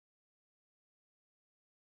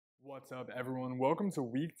What's up, everyone? Welcome to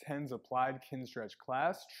week 10's applied kin stretch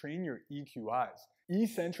class. Train your EQIs.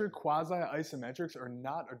 Eccentric Quasi Isometrics are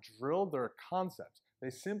not a drill, they're a concept.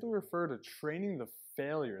 They simply refer to training the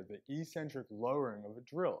failure, the eccentric lowering of a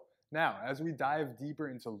drill. Now, as we dive deeper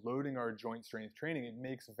into loading our joint strength training, it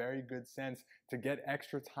makes very good sense to get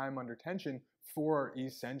extra time under tension for our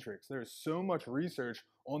eccentrics. There's so much research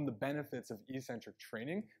on the benefits of eccentric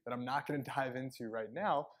training that I'm not going to dive into right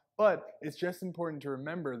now, but it's just important to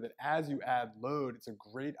remember that as you add load, it's a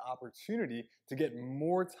great opportunity to get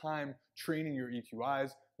more time training your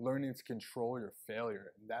EQIs, learning to control your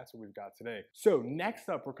failure, and that's what we've got today. So next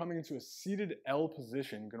up, we're coming into a seated L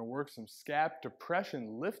position, gonna work some scap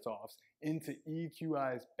depression liftoffs into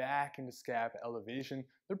EQIs back into scap elevation.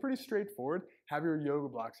 They're pretty straightforward. Have your yoga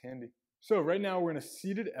blocks handy. So right now we're in a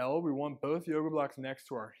seated L. We want both yoga blocks next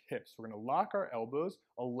to our hips. We're gonna lock our elbows,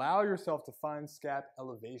 allow yourself to find scap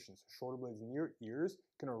elevation. So shoulder blades near ears,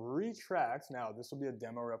 gonna retract. Now this will be a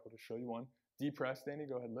demo rep, we'll just show you one. Deep press, Danny,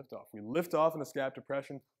 go ahead, lift off. We lift off in a scap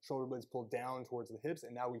depression, shoulder blades pull down towards the hips,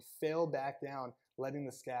 and now we fail back down, letting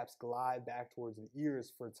the scaps glide back towards the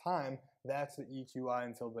ears for time. That's the EQI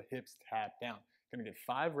until the hips tap down. Gonna get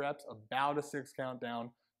 5 reps, about a 6 count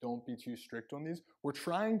down. Don't be too strict on these. We're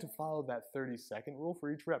trying to follow that 30-second rule for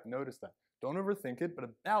each rep. Notice that. Don't overthink it, but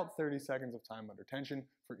about 30 seconds of time under tension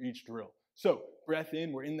for each drill. So breath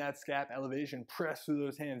in, we're in that scap elevation, press through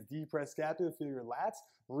those hands, depress scapula, feel your lats,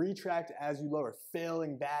 retract as you lower,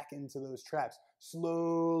 failing back into those traps.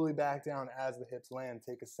 Slowly back down as the hips land.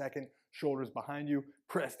 Take a second, shoulders behind you,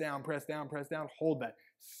 press down, press down, press down, hold that.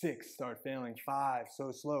 6, start failing, 5, so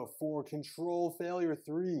slow, 4, control failure,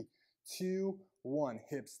 3, 2, 1,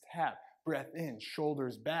 hips tap, breath in,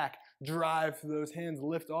 shoulders back, drive through those hands,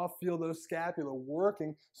 lift off, feel those scapula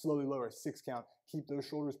working, slowly lower, 6 count, keep those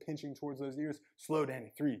shoulders pinching towards those ears, slow down,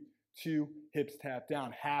 3, 2, hips tap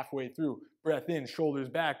down, halfway through, breath in, shoulders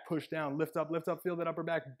back, push down, lift up, feel that upper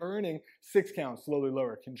back burning, 6 count, slowly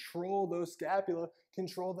lower, control those scapula,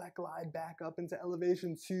 control that glide back up into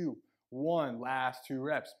elevation, 2, 1, last 2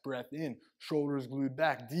 reps, breath in, shoulders glued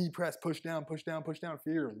back, depress, push down,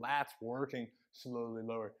 feel your lats working, slowly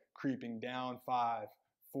lower, creeping down, 5,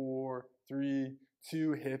 4, 3,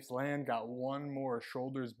 2, hips land, got 1 more,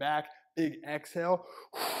 shoulders back, big exhale,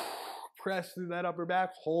 press through that upper back,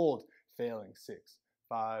 hold, failing, 6,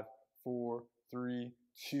 5, 4, 3,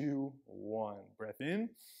 2, 1, breath in,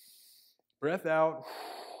 breath out.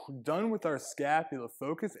 Done with our scapula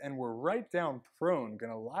focus, and we're right down prone,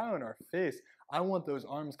 gonna lie on our face. I want those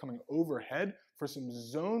arms coming overhead for some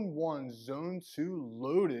zone 1, zone 2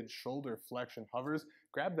 loaded shoulder flexion hovers.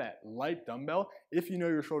 Grab that light dumbbell. If you know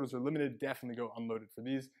your shoulders are limited, definitely go unloaded for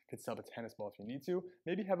these. Could sub a tennis ball if you need to.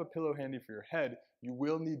 Maybe have a pillow handy for your head. You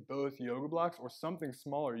will need both yoga blocks or something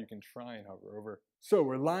smaller you can try and hover over. So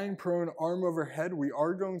we're lying prone, arm overhead. We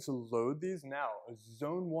are going to load these now. A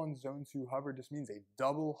zone 1, zone 2 hover just means a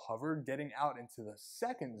double hover, getting out into the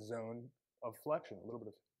second zone of flexion, a little bit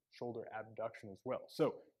of shoulder abduction as well.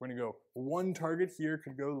 So we're gonna go 1 target here,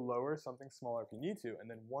 could go lower, something smaller if you need to, and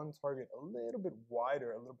then 1 target a little bit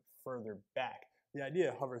wider, a little bit further back. The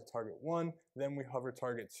idea, hover target 1, then we hover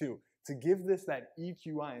target 2. To give this that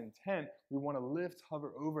EQI intent, we want to lift,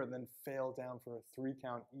 hover over, then fail down for a 3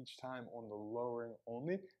 count each time on the lowering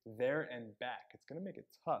only, there and back. It's gonna make it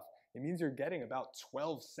tough. It means you're getting about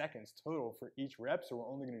 12 seconds total for each rep, so we're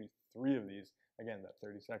only gonna do 3 of these. Again, that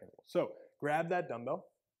 30-second rule. So grab that dumbbell.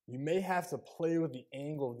 You may have to play with the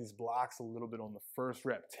angle of these blocks a little bit on the first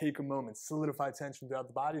rep. Take a moment, solidify tension throughout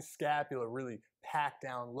the body, scapula really pack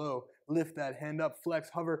down low, lift that hand up, flex,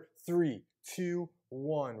 hover, 3, 2,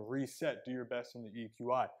 1, reset, do your best on the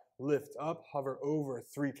EQI. Lift up, hover over,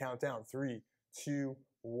 3 count down, 3, 2,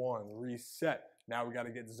 1, reset. Now we gotta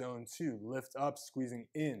get zone 2, lift up, squeezing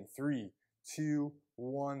in, 3, 2,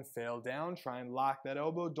 1, fail down, try and lock that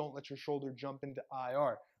elbow, don't let your shoulder jump into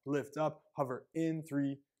IR. Lift up, hover in,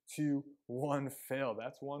 3, 2, 1, fail.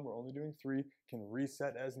 That's 1, we're only doing 3. Can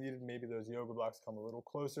reset as needed. Maybe those yoga blocks come a little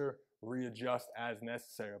closer. Readjust as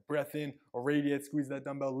necessary. Breath in, irradiate, squeeze that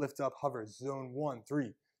dumbbell, lift up, hover. Zone 1,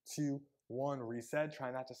 3, 2, 1, reset.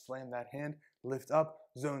 Try not to slam that hand. Lift up,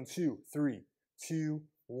 zone 2, 3, 2,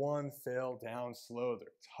 1, fail down slow. They're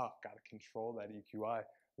tough, gotta control that EQI.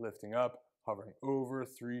 Lifting up, hovering over,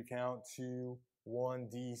 3 count, 2, 1,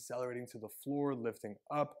 decelerating to the floor, lifting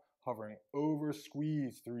up, hovering over,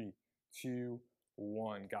 squeeze, 3, 2,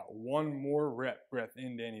 1. Got 1 more rep. Breath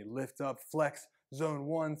in, Danny. Lift up, flex, zone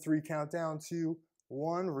 1, 3 count down, 2,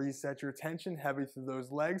 1. Reset your tension, heavy through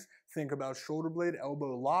those legs. Think about shoulder blade,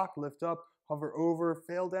 elbow lock, lift up, hover over,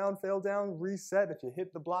 fail down, reset. If you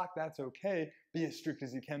hit the block, that's okay. Be as strict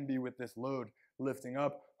as you can be with this load. Lifting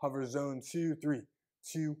up, hover zone 2, 3,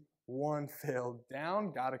 2, 1, fail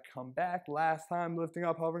down, gotta come back. Last time, lifting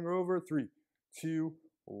up, hovering over, 3, 2,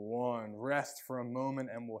 1. Rest for a moment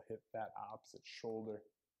and we'll hit that opposite shoulder.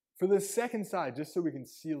 For the second side, just so we can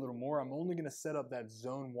see a little more, I'm only gonna set up that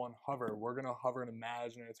zone 1 hover. We're gonna hover an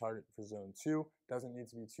imaginary target for zone 2. Doesn't need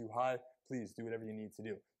to be too high. Please do whatever you need to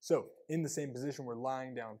do. So in the same position, we're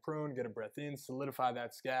lying down prone, get a breath in, solidify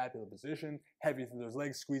that scapular position, heavy through those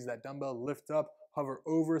legs, squeeze that dumbbell, lift up, hover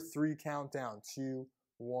over, 3 count down, 2,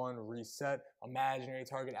 1, reset. Imaginary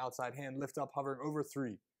target, outside hand, lift up, hovering over,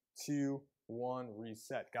 3, 2, 1,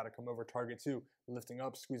 reset. Gotta come over target 2, lifting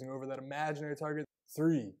up, squeezing over that imaginary target,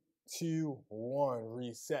 3, 2, 1,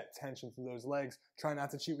 reset. Tension through those legs. Try not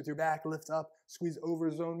to cheat with your back. Lift up, squeeze over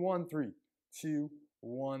zone 1, 3, 2,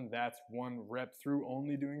 1. That's 1 rep through,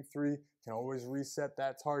 only doing 3. Can always reset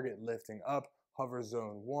that target. Lifting up, hover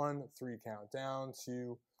zone 1, 3 count down,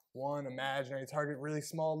 2, 1. Imaginary target, really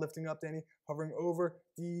small. Lifting up, Danny. Hovering over,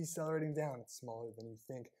 decelerating down. It's smaller than you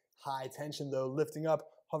think. High tension though. Lifting up,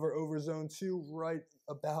 hover over zone 2, right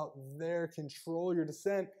about there. Control your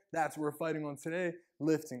descent. That's what we're fighting on today.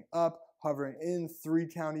 Lifting up, hovering in, 3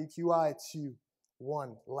 count EQI, 2,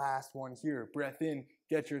 1. Last one here. Breath in,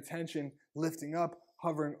 get your attention. Lifting up,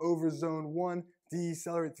 hovering over zone 1,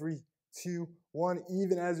 decelerate, 3, 2, 1.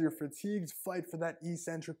 Even as you're fatigued, fight for that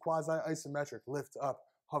eccentric quasi isometric. Lift up,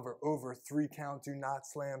 hover over, 3 count, do not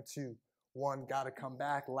slam, 2, 1. Gotta come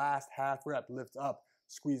back. Last half rep. Lift up,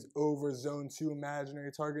 squeeze over zone 2,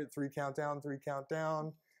 imaginary target, 3 count down, 3 count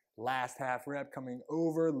down. Last half rep, coming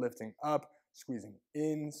over, lifting up, squeezing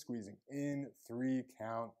in, 3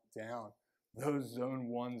 count down. Those zone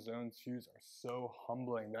 1, zone 2s are so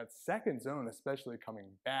humbling. That second zone, especially coming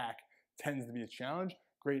back, tends to be a challenge.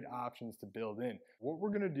 Great options to build in. What we're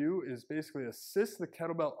gonna do is basically assist the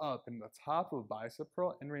kettlebell up in the top of bicep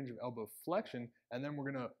curl and range of elbow flexion, and then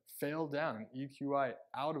we're gonna fail down an EQI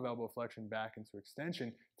out of elbow flexion back into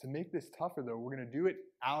extension. To make this tougher though, we're gonna do it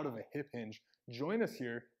out of a hip hinge. Join us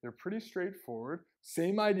here, they're pretty straightforward.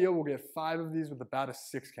 Same idea, we'll get 5 of these with about a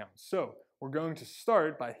 6 count. So we're going to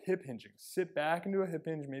start by hip hinging. Sit back into a hip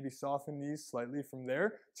hinge, maybe soften knees slightly from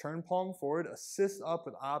there. Turn palm forward, assist up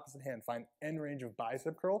with opposite hand. Find end range of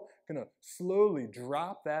bicep curl. Gonna slowly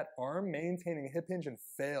drop that arm, maintaining a hip hinge and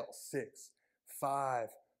fail. 6, 5,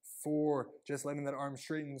 4, just letting that arm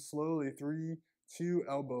straighten slowly. 3, 2,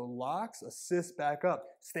 elbow locks, assist back up.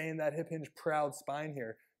 Stay in that hip hinge, proud spine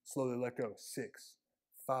here. Slowly let go. 6,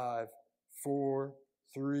 5, 4,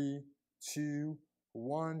 3, 2,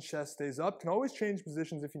 1. Chest stays up. Can always change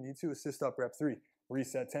positions if you need to. Assist up, rep 3.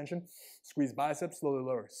 Reset tension. Squeeze biceps, slowly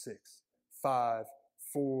lower. 6, 5,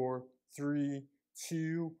 4, 3,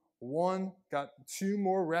 2, 1. Got 2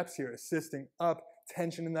 more reps here. Assisting up.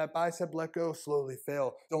 Tension in that bicep. Let go. Slowly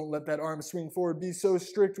fail. Don't let that arm swing forward. Be so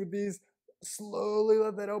strict with these. Slowly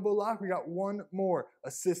let that elbow lock. We got 1 more.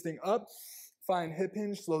 Assisting up. Find hip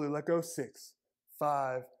hinge. Slowly let go. 6,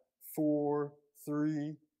 5, 4,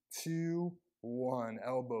 3, 2, 1.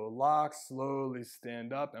 Elbow lock. Slowly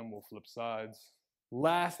stand up and we'll flip sides.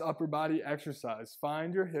 Last upper body exercise.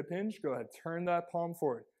 Find your hip hinge. Go ahead. Turn that palm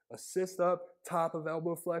forward. Assist up. Top of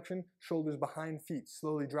elbow flexion. Shoulders behind feet.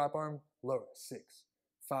 Slowly drop arm. Lower. 6,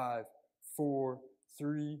 5, 4,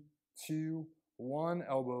 3, 2, 1.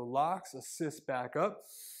 Elbow locks. Assist back up.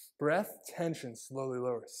 Breath. Tension. Slowly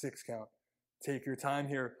lower. 6 count. Take your time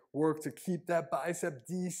here. Work to keep that bicep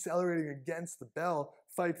decelerating against the bell.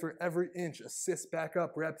 Fight for every inch. Assist back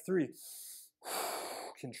up. Rep 3.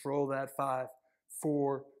 Control that. 5,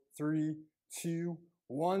 4, 3, 2,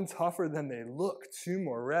 1. Tougher than they look. 2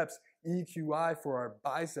 more reps. EQI for our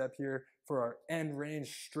bicep here for our end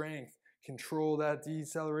range strength. Control that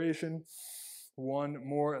deceleration. 1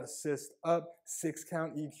 more. Assist up. 6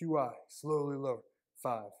 count EQI. Slowly lower.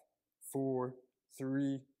 5, 4,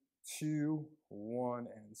 3, 2, 1,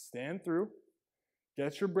 and stand through.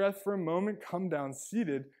 Get your breath for a moment, come down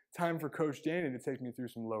seated. Time for Coach Danny to take me through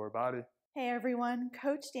some lower body. Hey everyone,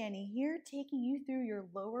 Coach Danny here, taking you through your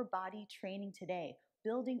lower body training today,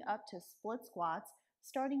 building up to split squats,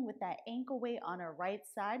 starting with that ankle weight on our right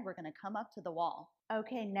side. We're gonna come up to the wall.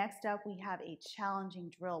 Okay, next up we have a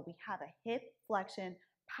challenging drill. We have a hip flexion,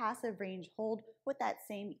 passive range hold with that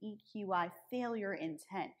same EQI failure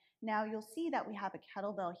intent. Now you'll see that we have a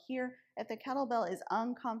kettlebell here. If the kettlebell is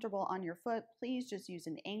uncomfortable on your foot, please just use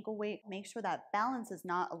an ankle weight. Make sure that balance is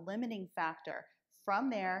not a limiting factor. From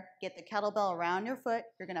there, get the kettlebell around your foot.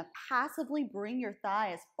 You're gonna passively bring your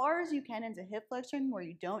thigh as far as you can into hip flexion where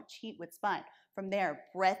you don't cheat with spine. From there,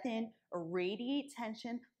 breath in, irradiate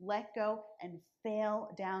tension, let go, and fail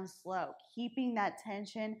down slow. Keeping that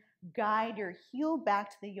tension, guide your heel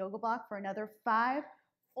back to the yoga block for another 5,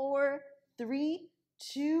 4, 3,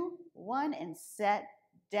 2, 1, and set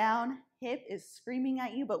down. Hip is screaming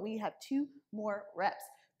at you, but we have 2 more reps.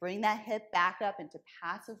 Bring that hip back up into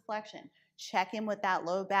passive flexion. Check in with that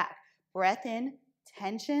low back. Breath in,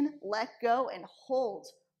 tension, let go, and hold.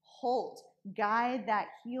 Hold. Guide that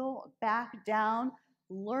heel back down,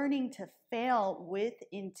 learning to fail with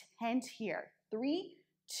intent here. 3,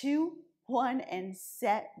 2, 1, and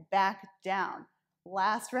set back down.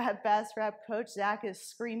 Last rep, best rep. Coach Zach is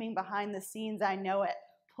screaming behind the scenes. I know it.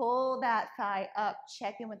 Pull that thigh up.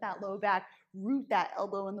 Check in with that low back. Root that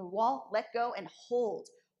elbow in the wall. Let go and hold.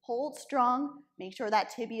 Hold strong. Make sure that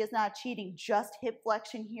tibia is not cheating. Just hip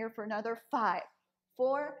flexion here for another 5,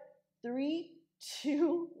 4, 3,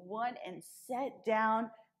 2, 1, and set down.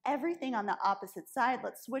 Everything on the opposite side.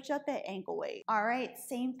 Let's switch up the ankle weight. All right,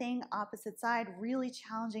 same thing, opposite side. Really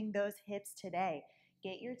challenging those hips today.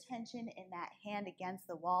 Get your tension in that hand against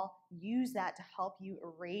the wall. Use that to help you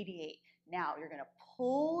irradiate. Now you're gonna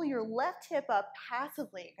pull your left hip up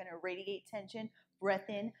passively. You're gonna irradiate tension, breath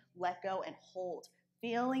in, let go, and hold.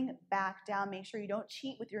 Feeling back down. Make sure you don't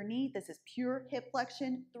cheat with your knee. This is pure hip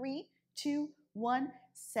flexion. 3, 2, 1,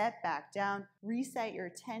 set back down. Reset your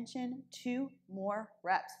tension. 2 more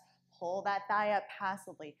reps. Pull that thigh up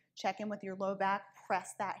passively. Check in with your low back.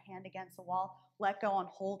 Press that hand against the wall. Let go and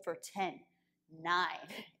hold for 10, 9,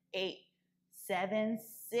 8, 7,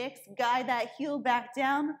 6. Guide that heel back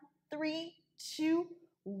down. 3, 2,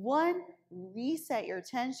 1. Reset your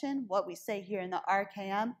tension. What we say here in the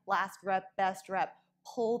RKM, last rep, best rep.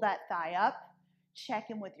 Pull that thigh up. Check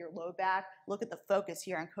in with your low back. Look at the focus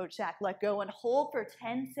here on Coach Zach. Let go and hold for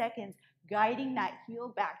 10 seconds, guiding that heel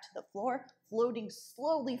back to the floor, floating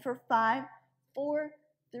slowly for 5, 4,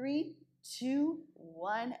 3, 2,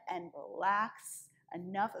 1, and relax.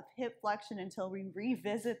 Enough of hip flexion until we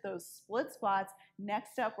revisit those split squats.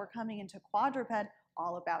 Next up, we're coming into quadruped,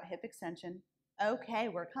 all about hip extension. Okay,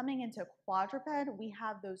 we're coming into quadruped. We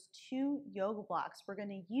have those 2 yoga blocks. We're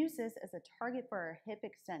gonna use this as a target for our hip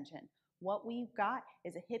extension. What we've got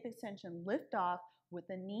is a hip extension lift off with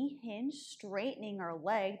the knee hinge, straightening our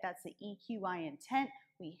leg. That's the EQI intent.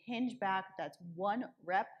 We hinge back, that's 1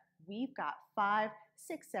 rep. We've got 5,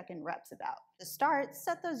 6-second reps about. To start,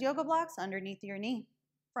 set those yoga blocks underneath your knee.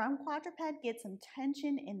 From quadruped, get some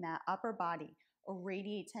tension in that upper body.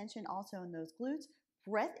 Irradiate tension also in those glutes.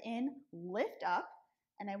 Breath in, lift up,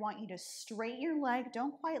 and I want you to straighten your leg.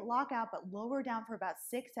 Don't quite lock out, but lower down for about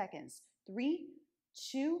 6 seconds. 3,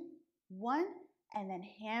 2, 1, and then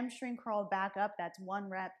hamstring curl back up. That's 1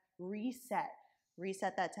 rep. Reset.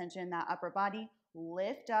 Reset that tension in that upper body.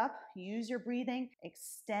 Lift up, use your breathing,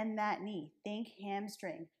 extend that knee. Think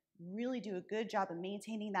hamstring. Really do a good job of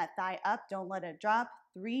maintaining that thigh up. Don't let it drop.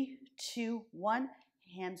 3, 2, 1,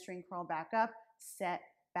 hamstring curl back up, set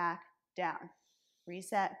back down.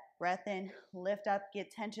 Reset, breath in, lift up,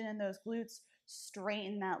 get tension in those glutes,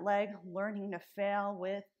 straighten that leg, learning to fail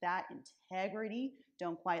with that integrity.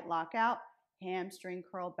 Don't quite lock out. Hamstring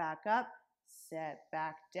curl back up, set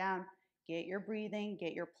back down. Get your breathing,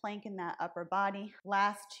 get your plank in that upper body.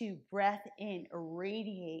 Last 2, breath in,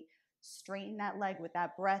 irradiate, straighten that leg with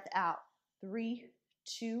that breath out. 3,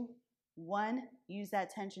 2, 1. Use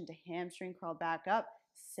that tension to hamstring curl back up,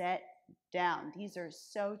 set down. These are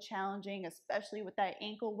so challenging, especially with that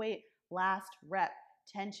ankle weight. Last rep,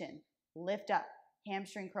 tension, lift up,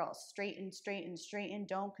 hamstring curl, straighten, straighten, straighten.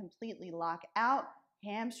 Don't completely lock out.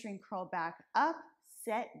 Hamstring curl back up,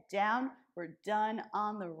 set down. We're done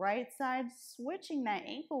on the right side, switching that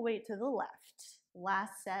ankle weight to the left.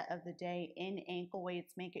 Last set of the day in ankle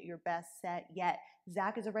weights. Make it your best set yet.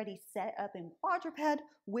 Zach is already set up in quadruped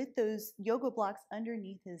with those yoga blocks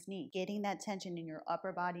underneath his knee. Getting that tension in your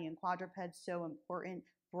upper body and quadruped, so important.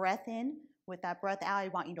 Breath in. With that breath out, I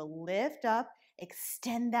want you to lift up,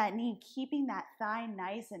 extend that knee, keeping that thigh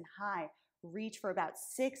nice and high. Reach for about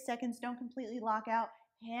 6 seconds. Don't completely lock out.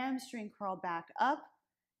 Hamstring curl back up,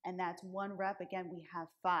 and that's 1 rep. Again, we have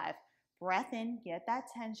 5. Breath in, get that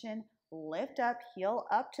tension, lift up, heel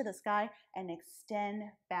up to the sky, and extend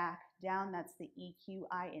back down. That's the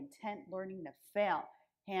EQI intent, learning to fail.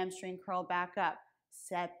 Hamstring curl back up,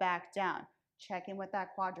 set back down. Check in with that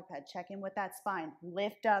quadruped, check in with that spine.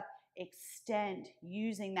 Lift up, extend,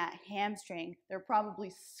 using that hamstring. They're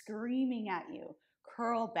probably screaming at you.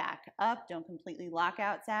 Curl back up, don't completely lock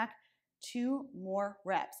out, Zach. 2 more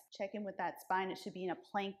reps. Check in with that spine. It should be in a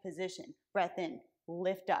plank position. Breath in,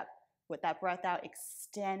 lift up. With that breath out,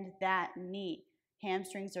 extend that knee.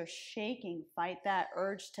 Hamstrings are shaking. Fight that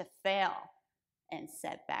urge to fail. And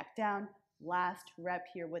set back down. Last rep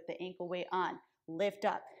here with the ankle weight on. Lift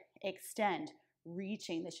up, extend,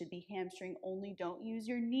 reaching. This should be hamstring only. Don't use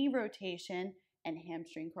your knee rotation. And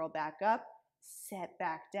hamstring curl back up. Set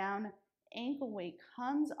back down. Ankle weight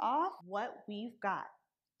comes off. What we've got.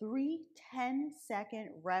 3 10-second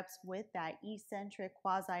reps with that eccentric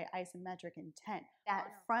quasi isometric intent. That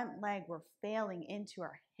front leg, we're failing into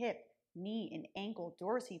our hip, knee, and ankle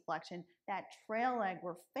dorsiflexion. That trail leg,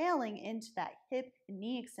 we're failing into that hip and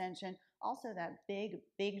knee extension. Also that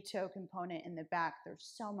big toe component in the back.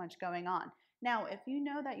 There's so much going on. Now, if you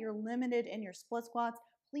know that you're limited in your split squats,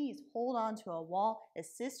 please hold on to a wall,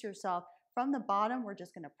 assist yourself. From the bottom, we're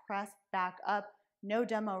just gonna press back up. No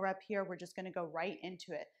demo rep here, we're just gonna go right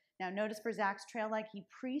into it. Now notice for Zach's trail leg, he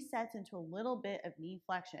presets into a little bit of knee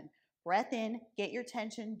flexion. Breath in, get your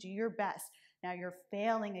tension, do your best. Now you're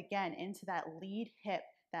failing again into that lead hip,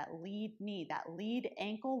 that lead knee, that lead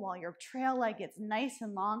ankle while your trail leg gets nice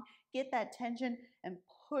and long. Get that tension and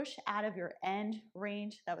push out of your end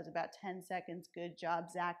range. That was about 10 seconds. Good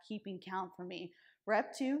job, Zach, keeping count for me.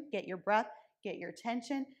 Rep 2, get your breath, get your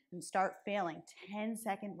tension, and start failing.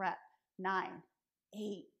 10-second rep. 9,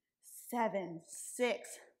 8, 7, 6,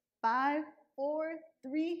 5, 4,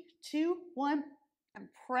 3, 2, 1, and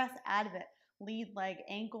press out of it. Lead leg,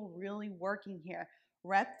 ankle really working here.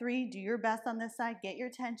 Rep 3, do your best on this side. Get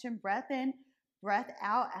your tension, breath in, breath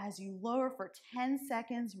out as you lower for 10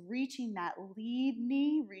 seconds, reaching that lead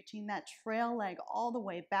knee, reaching that trail leg all the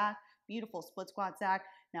way back. Beautiful split squat, Zach.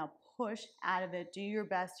 Now push out of it. Do your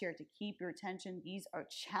best here to keep your tension. These are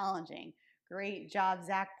challenging. Great job,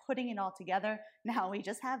 Zach, putting it all together. Now we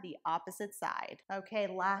just have the opposite side. Okay,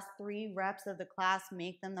 last 3 reps of the class,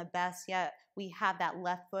 make them the best yet. We have that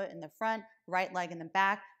left foot in the front, right leg in the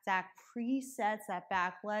back. Zach presets that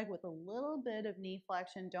back leg with a little bit of knee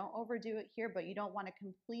flexion. Don't overdo it here, but you don't want to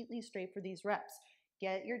completely straight for these reps.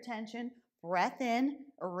 Get your tension, breath in,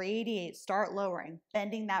 irradiate, start lowering,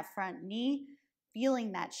 bending that front knee,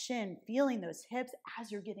 feeling that shin, feeling those hips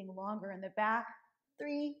as you're getting longer in the back.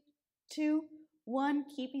 3, 2, 1,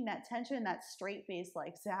 keeping that tension, that straight face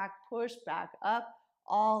like Zach, push back up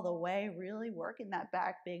all the way, really working that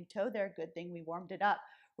back big toe there. Good thing we warmed it up.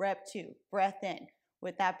 Rep 2, breath in.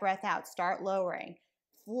 With that breath out, start lowering,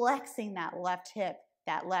 flexing that left hip,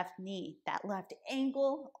 that left knee, that left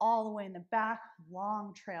ankle, all the way in the back,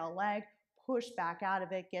 long trail leg, push back out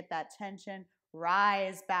of it, get that tension,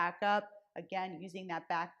 rise back up, again, using that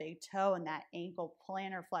back big toe and that ankle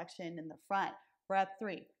plantar flexion in the front. Rep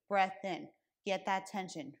 3, breath in, get that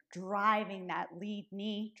tension, driving that lead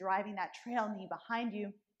knee, driving that trail knee behind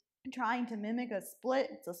you, trying to mimic a split.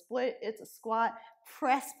 It's a split, it's a squat.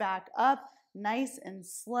 Press back up, nice and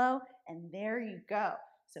slow, and there you go.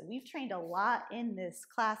 So we've trained a lot in this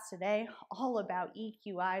class today, all about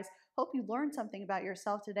EQIs. Hope you learned something about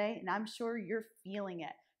yourself today, and I'm sure you're feeling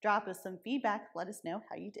it. Drop us some feedback. Let us know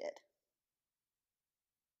how you did.